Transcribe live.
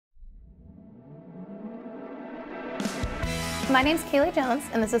My name's Kaylee Jones,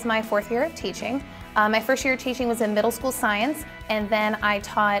 and this is my 4th year of teaching. My first year of teaching was in middle school science, and then I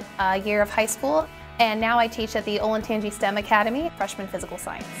taught a year of high school, and now I teach at the Olentangy STEM Academy, freshman physical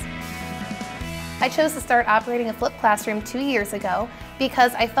science. I chose to start operating a flipped classroom 2 years ago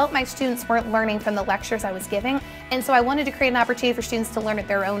because I felt my students weren't learning from the lectures I was giving, and so I wanted to create an opportunity for students to learn at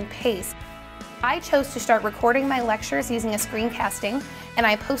their own pace. I chose to start recording my lectures using a screencasting, and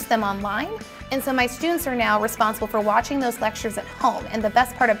I post them online. And so my students are now responsible for watching those lectures at home. And the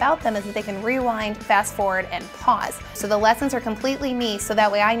best part about them is that they can rewind, fast forward, and pause. So the lessons are completely me, so that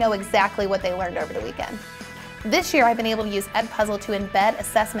way I know exactly what they learned over the weekend. This year I've been able to use Edpuzzle to embed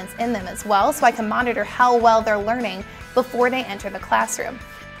assessments in them as well, so I can monitor how well they're learning before they enter the classroom.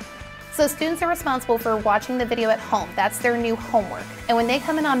 So students are responsible for watching the video at home. That's their new homework. And when they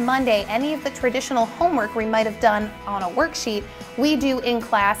come in on Monday, any of the traditional homework we might have done on a worksheet, we do in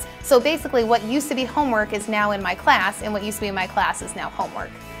class. So basically what used to be homework is now in my class, and what used to be in my class is now homework.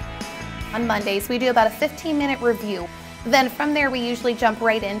 On Mondays, we do about a 15-minute review. Then from there, we usually jump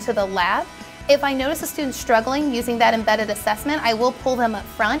right into the lab. If I notice a student struggling using that embedded assessment, I will pull them up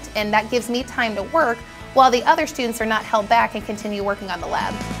front, and that gives me time to work while the other students are not held back and continue working on the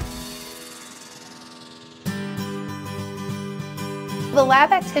lab. The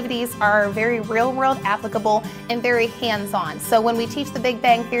lab activities are very real-world applicable and very hands-on. So when we teach the Big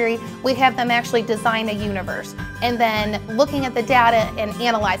Bang Theory, we have them actually design a universe and then looking at the data and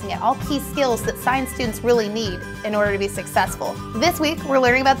analyzing it, all key skills that science students really need in order to be successful. This week, we're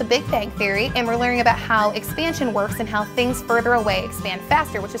learning about the Big Bang Theory, and we're learning about how expansion works and how things further away expand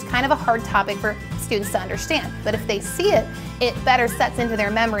faster, which is kind of a hard topic for students to understand. But if they see it, it better sets into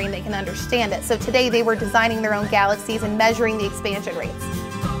their memory and they can understand it. So today they were designing their own galaxies and measuring the expansion rates.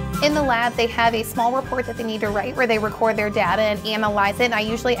 In the lab, they have a small report that they need to write where they record their data and analyze it, and I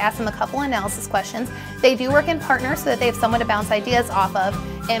usually ask them a couple analysis questions. They do work in partners so that they have someone to bounce ideas off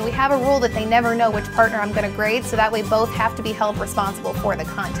of, and we have a rule that they never know which partner I'm going to grade, so that way both have to be held responsible for the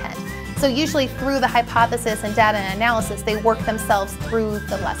content. So usually through the hypothesis and data analysis, they work themselves through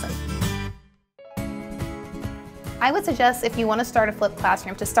the lesson. I would suggest if you want to start a flipped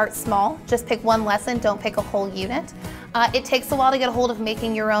classroom to start small. Just pick one lesson, don't pick a whole unit. It takes a while to get a hold of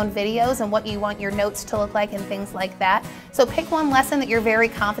making your own videos and what you want your notes to look like and things like that. So pick one lesson that you're very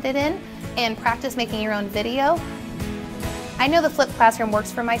confident in and practice making your own video. I know the flipped classroom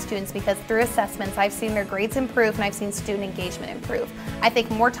works for my students because through assessments I've seen their grades improve and I've seen student engagement improve. I think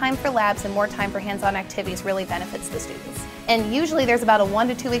more time for labs and more time for hands-on activities really benefits the students. And usually there's about a 1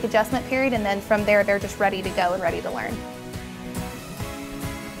 to 2 week adjustment period, and then from there they're just ready to go and ready to learn.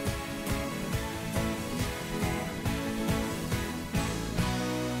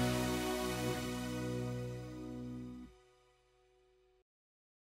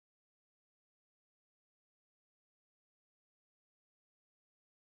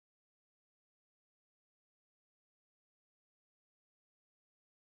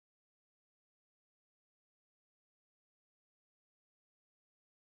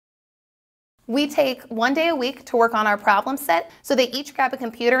 We take 1 day a week to work on our problem set, so they each grab a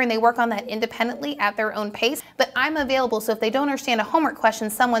computer and they work on that independently at their own pace, but I'm available, so if they don't understand a homework question,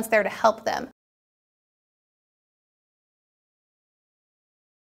 someone's there to help them.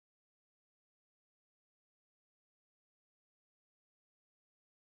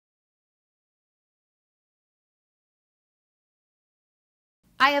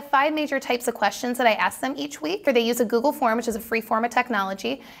 I have 5 major types of questions that I ask them each week. They use a Google form, which is a free form of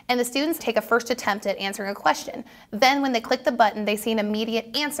technology, and the students take a first attempt at answering a question. Then when they click the button, they see an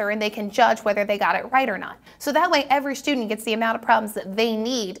immediate answer and they can judge whether they got it right or not. So that way every student gets the amount of problems that they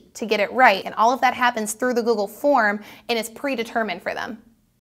need to get it right, and all of that happens through the Google form and is predetermined for them.